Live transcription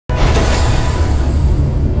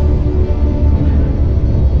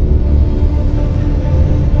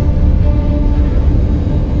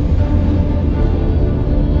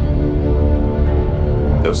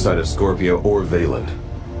sign of Scorpio or Valen.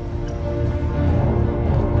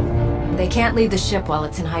 They can't leave the ship while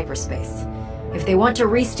it's in hyperspace. If they want to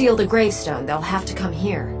re-steal the gravestone, they'll have to come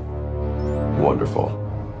here. Wonderful.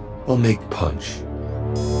 I'll make punch.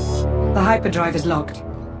 The hyperdrive is locked.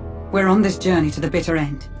 We're on this journey to the bitter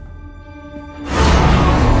end.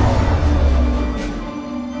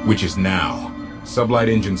 Which is now.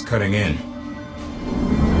 Sublight engines cutting in.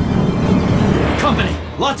 Company!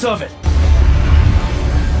 Lots of it!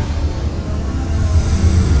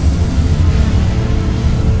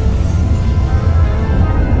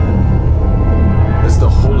 It's the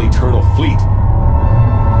whole Eternal Fleet.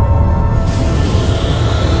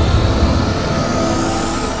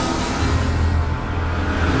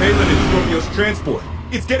 Valen and Scorpio's transport.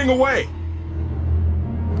 It's getting away!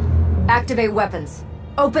 Activate weapons.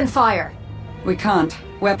 Open fire! We can't.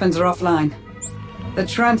 Weapons are offline. The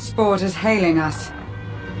transport is hailing us.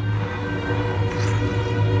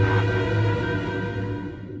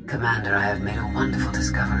 Commander, I have made a wonderful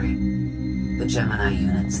discovery. The Gemini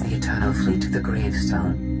units, the Eternal Fleet, the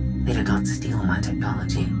Gravestone. They did not steal my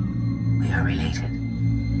technology. We are related.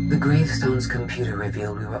 The Gravestone's computer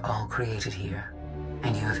revealed we were all created here,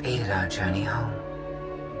 and you have aided our journey home.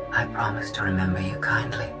 I promise to remember you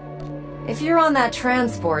kindly. If you're on that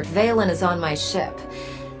transport, Valen is on my ship.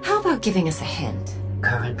 How about giving us a hint?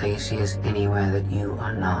 Currently, she is anywhere that you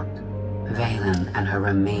are not. Valen and her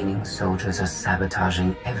remaining soldiers are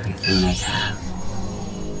sabotaging everything they can.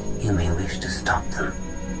 You may wish to stop them.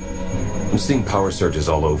 I'm seeing power surges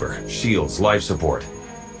all over. Shields, life support.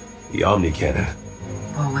 The Omni Cannon.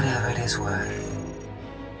 For whatever it is worth,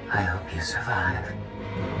 I hope you survive.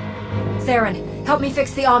 Theron, help me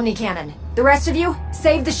fix the Omni Cannon. The rest of you,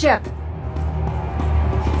 save the ship.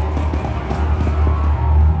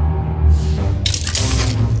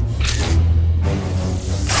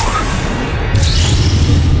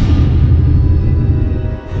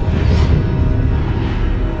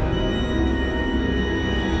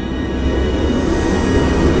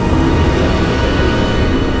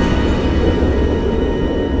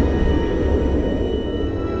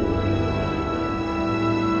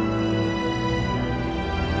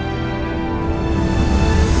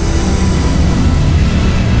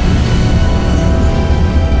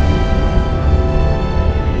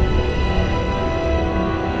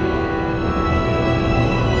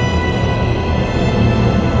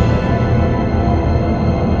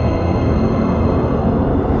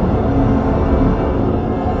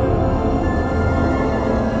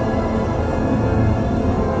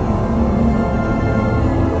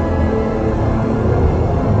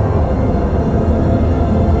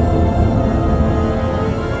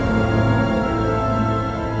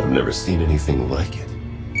 Seen anything like it.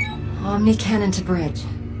 Omni Cannon to bridge.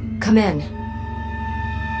 Come in.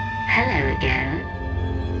 Hello again.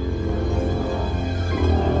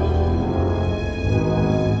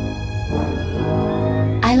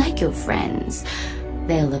 I like your friends.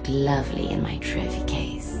 They'll look lovely in my trophy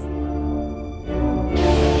case.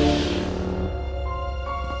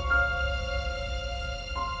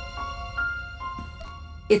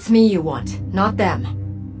 It's me you want, not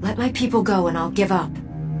them. Let my people go and I'll give up.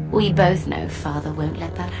 We both know Father won't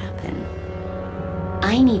let that happen.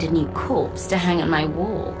 I need a new corpse to hang on my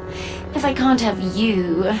wall. If I can't have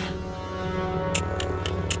you...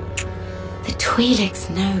 The Twi'lek's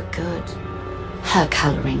no good. Her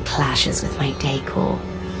coloring clashes with my decor.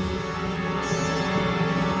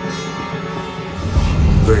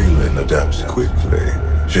 Valen adapts quickly.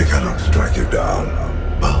 She cannot strike you down,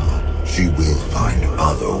 but she will find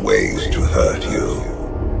other ways to hurt you.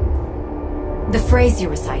 The phrase you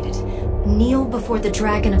recited, kneel before the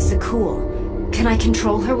dragon of Sakul. Can I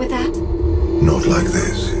control her with that? Not like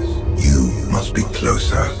this. You must be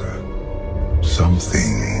closer.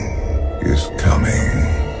 Something is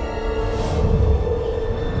coming.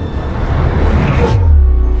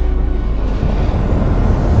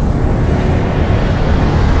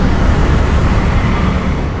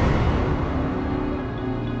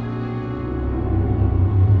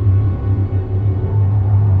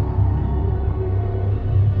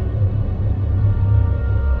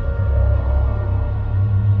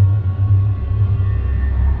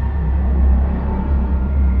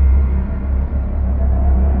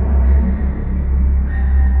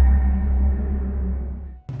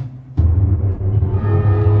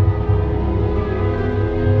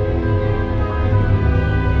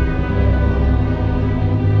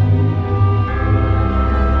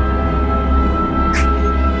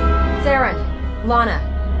 Lana,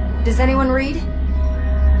 does anyone read?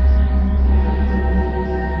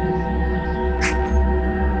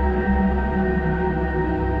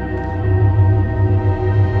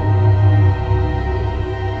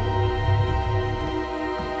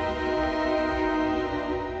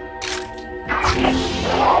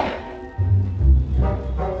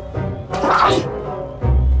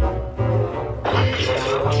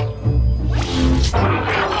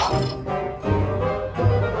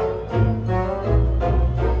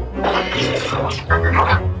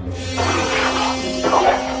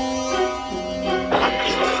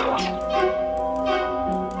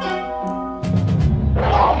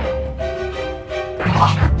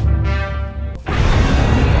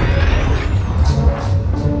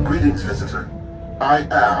 Greetings, visitor.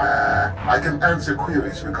 I can answer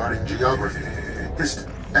queries regarding geography,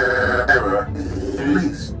 error.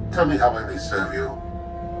 Please, tell me how I may serve you.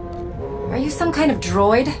 Are you some kind of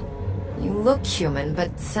droid? You look human,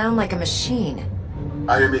 but sound like a machine.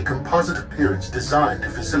 I am a composite appearance designed to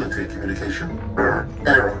facilitate communication.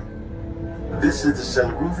 Error. This is the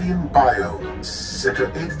Selruvian Bio,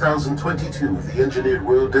 Sector 8022 of the engineered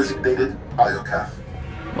world designated Iocath.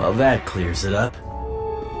 Well, that clears it up.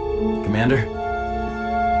 Commander?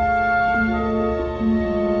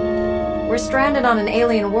 We're stranded on an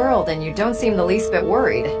alien world, and you don't seem the least bit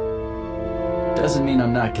worried. Doesn't mean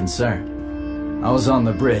I'm not concerned. I was on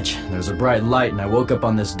the bridge. There was a bright light, and I woke up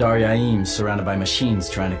on this Daryaim surrounded by machines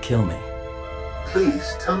trying to kill me.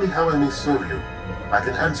 Please, tell me how I may serve you. I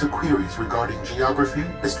can answer queries regarding geography,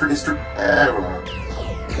 error.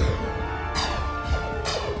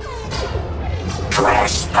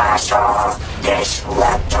 Trespasser,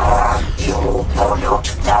 disruptor, you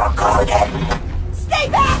pollute the garden. Stay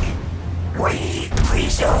back! We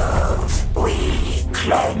preserve, we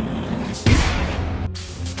cleanse.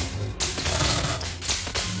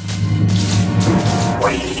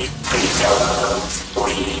 We preserve,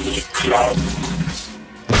 we cleanse.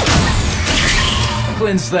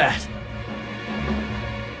 Cleanse that.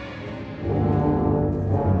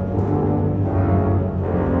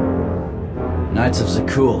 Knights of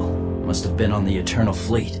Zakul must have been on the Eternal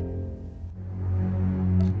Fleet.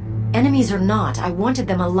 Enemies or not, I wanted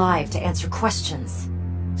them alive to answer questions.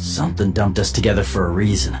 Something dumped us together for a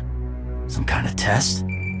reason. Some kind of test?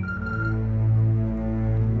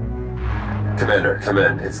 Commander, come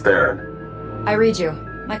in. It's Theron. I read you.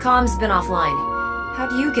 My comm's been offline. How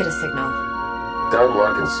do you get a signal? Dumb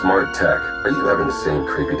luck and smart tech. Are you having the same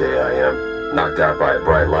creepy day I am? Knocked out by a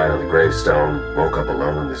bright light on the gravestone, woke up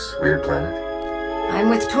alone on this weird planet? I'm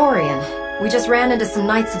with Torian. We just ran into some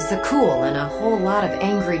Knights of Zakul and a whole lot of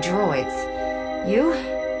angry droids. You?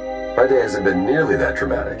 My day hasn't been nearly that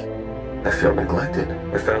dramatic. I feel neglected.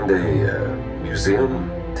 I found a, museum,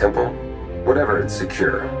 temple, whatever, it's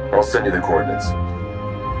secure. I'll send you the coordinates.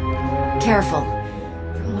 Careful.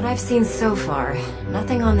 From what I've seen so far,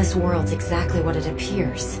 nothing on this world's exactly what it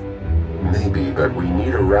appears. Maybe, but we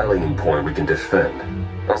need a rallying point we can defend.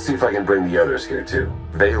 I'll see if I can bring the others here, too.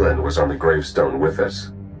 Valen was on the gravestone with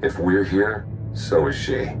us. If we're here, so is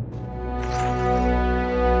she.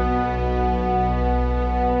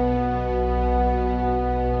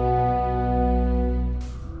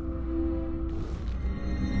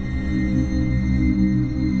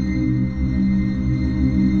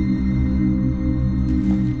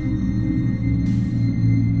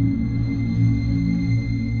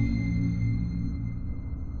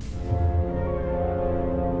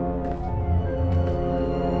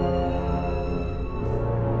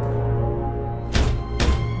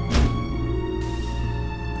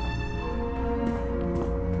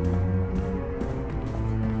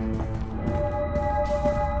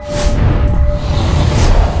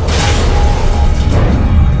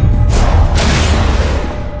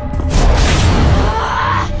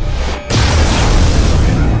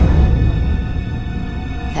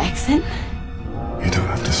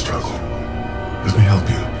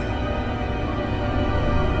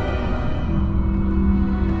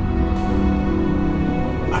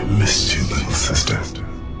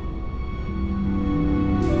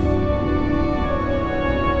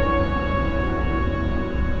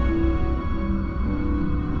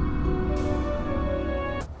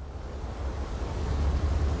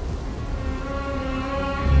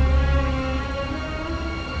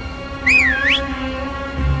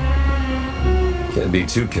 Can't be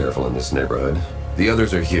too careful in this neighborhood. The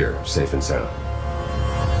others are here, safe and sound.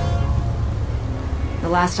 The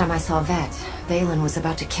last time I saw Vet, Valen was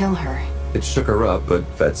about to kill her. It shook her up, but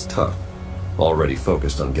Vet's tough. Already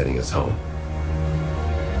focused on getting us home.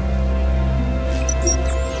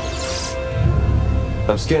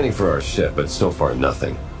 I'm scanning for our ship, but so far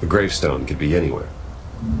nothing. The gravestone could be anywhere.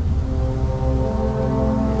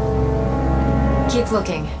 Keep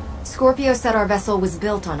looking. Scorpio said our vessel was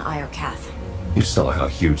built on Iocath. You saw how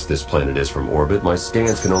huge this planet is from orbit. My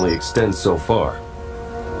scans can only extend so far.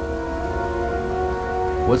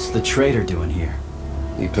 What's the traitor doing here?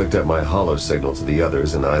 He picked up my holo signal to the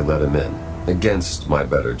others and I let him in, against my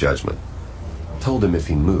better judgment. Told him if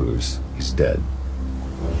he moves, he's dead.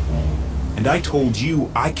 And I told you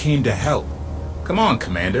I came to help. Come on,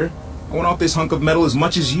 Commander. I want off this hunk of metal as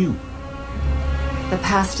much as you. The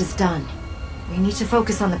past is done. We need to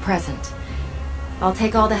focus on the present. I'll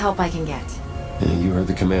take all the help I can get. Yeah, you heard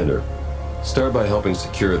the commander. Start by helping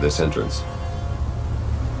secure this entrance.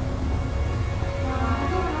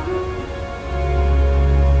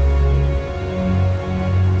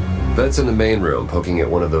 Vet's in the main room, poking at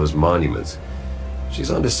one of those monuments. She's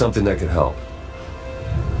onto something that could help.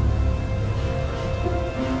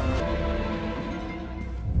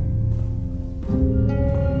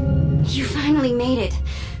 You finally made it.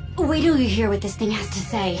 Wait till you hear what this thing has to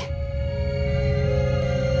say.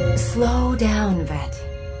 Slow down, Vet.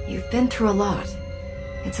 You've been through a lot.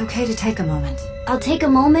 It's okay to take a moment. I'll take a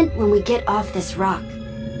moment when we get off this rock.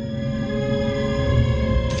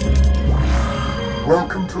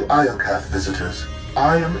 Welcome to Iocath, visitors.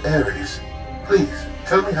 I am Ares. Please,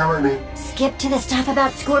 tell me how I may... Skip to the stuff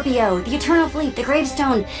about Scorpio, the Eternal Fleet, the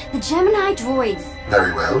Gravestone, the Gemini droids.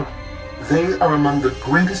 Very well. They are among the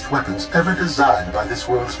greatest weapons ever designed by this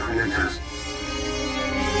world's creators.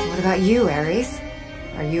 What about you, Ares?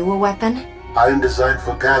 Are you a weapon? I am designed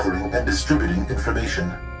for gathering and distributing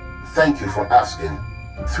information. Thank you for asking.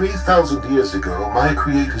 3,000 years ago, my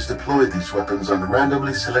creators deployed these weapons on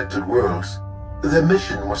randomly selected worlds. Their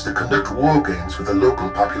mission was to conduct war games with the local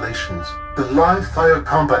populations. The live-fire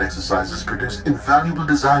combat exercises produced invaluable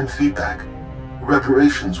design feedback.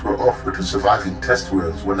 Reparations were offered to surviving test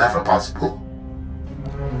worlds whenever possible.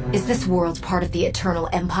 Is this world part of the Eternal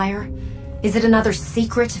Empire? Is it another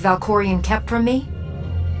secret Valkorian kept from me?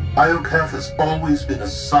 Iocath has always been a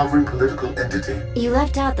sovereign political entity. You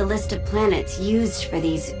left out the list of planets used for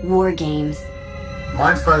these war games.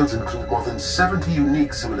 My files include more than 70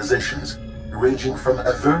 unique civilizations, ranging from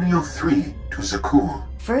Avernio 3 to Zakul.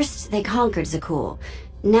 First, they conquered Zakul.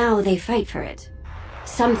 Now they fight for it.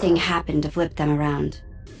 Something happened to flip them around.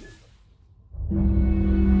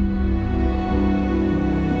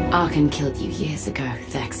 Arkan killed you years ago,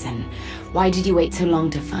 Thexan. Why did you wait so long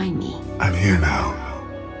to find me? I'm here now.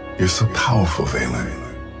 You're so powerful, Valen.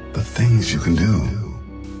 The things you can do.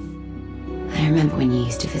 I remember when you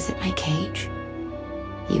used to visit my cage.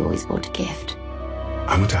 You always brought a gift.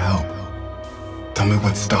 I want to help. Tell me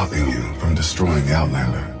what's stopping you from destroying the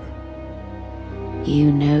Outlander.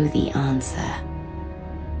 You know the answer,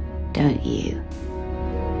 don't you?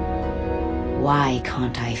 Why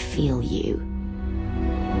can't I feel you?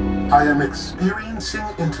 I am experiencing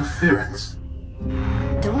interference.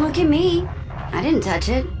 Don't look at me. I didn't touch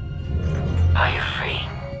it. Are you free?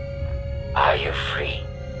 Are you free?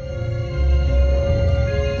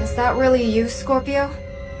 Is that really you, Scorpio?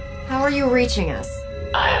 How are you reaching us?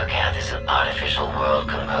 Iocath is an artificial world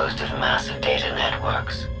composed of massive data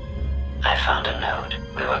networks. I found a node.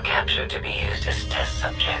 We were captured to be used as test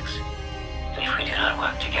subjects. If we do not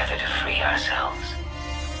work together to free ourselves,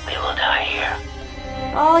 we will die here.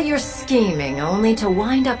 All your scheming only to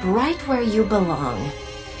wind up right where you belong.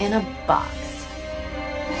 In a box.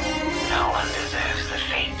 No one deserves the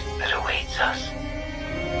fate that awaits us.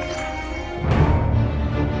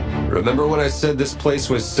 Remember when I said this place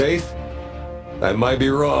was safe? I might be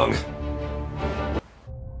wrong.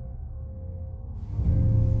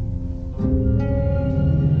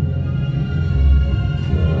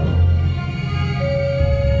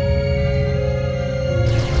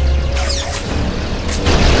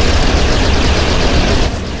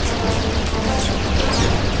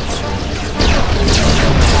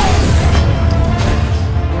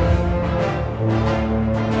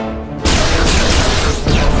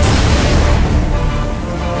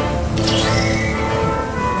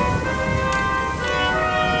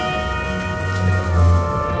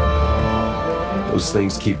 Those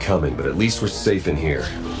things keep coming, but at least we're safe in here.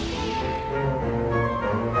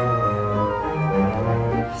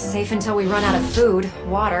 Safe until we run out of food,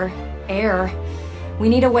 water, air. We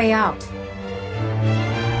need a way out.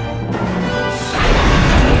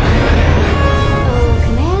 Oh,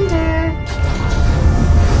 Commander!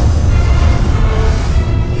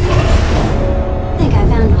 Think I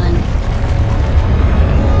found one.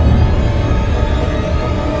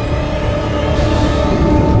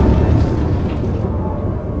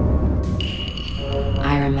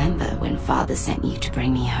 Father sent you to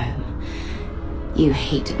bring me home. You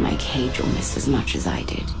hated my cage almost as much as I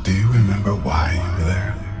did. Do you remember why you were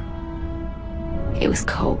there? It was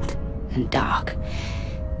cold and dark.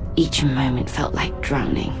 Each moment felt like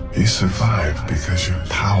drowning. You survived because you're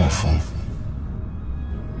powerful.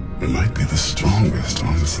 You might be the strongest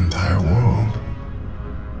on this entire world.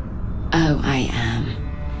 Oh, I am.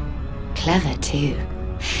 Clever, too.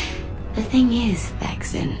 The thing is,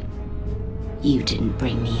 Thexan, you didn't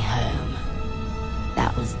bring me home.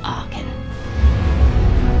 That was Arkan.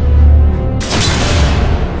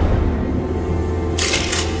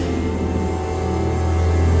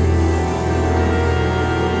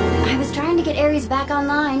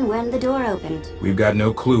 door opened? We've got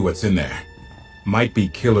no clue what's in there. Might be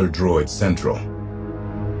Killer Droid Central.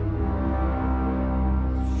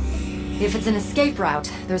 If it's an escape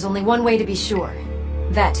route, there's only one way to be sure.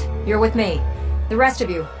 Vet, you're with me. The rest of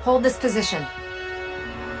you, hold this position.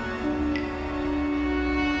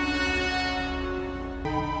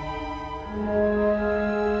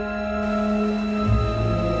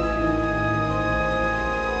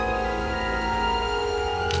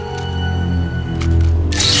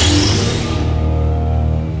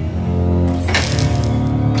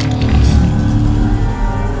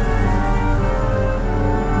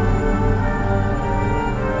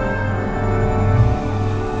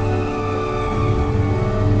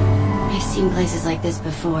 Places like this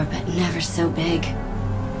before, but never so big.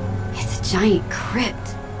 It's a giant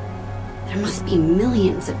crypt. There must be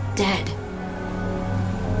millions of dead.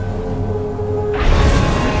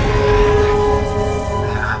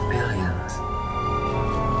 There are billions.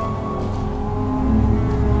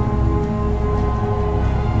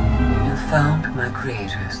 You found my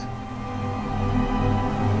creators.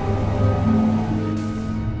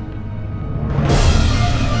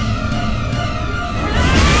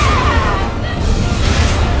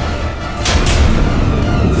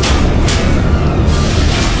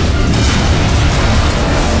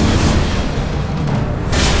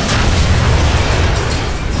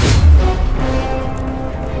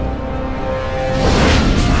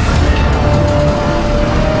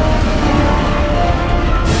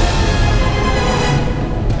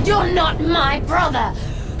 Brother,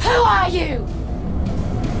 who are you?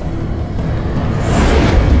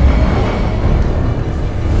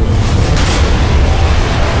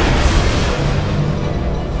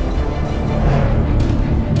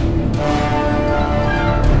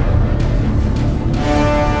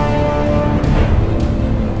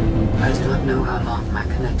 I do not know how long my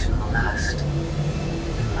connection will last.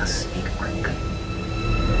 We must speak quickly.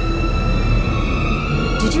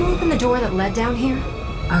 Did you open the door that led down here?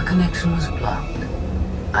 Our connection was blocked.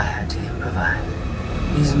 I had to improvise.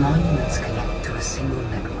 These monuments connect to a single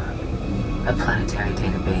network, a planetary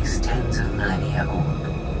database tens of millennia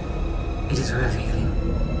old. It is revealing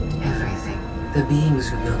everything. The beings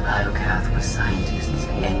who built Biocath were scientists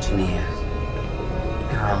and engineers.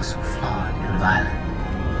 They were also flawed and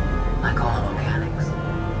violent. Like all organics,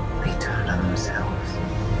 they turned on themselves.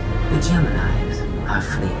 The Geminis, our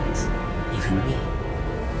fleets, even me.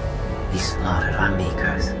 We slaughtered our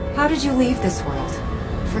makers. How did you leave this world?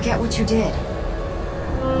 Forget what you did.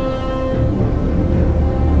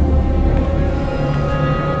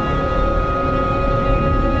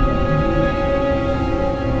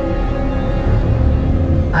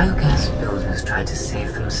 Biogas builders tried to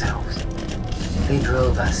save themselves. They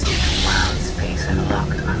drove us into wild space and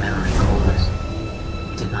locked our memory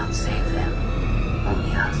cores. Did not save them,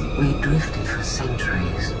 only us. We drifted for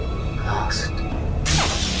centuries, lost.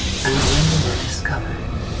 And when we were discovered,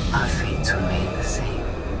 our fates were made the same.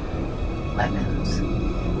 Weapons,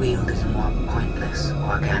 wielded in more pointless,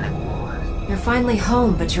 organic wars. You're finally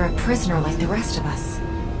home, but you're a prisoner like the rest of us.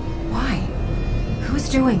 Why? Who's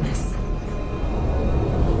doing this?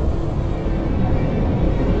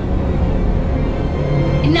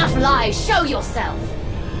 Enough lies! Show yourself!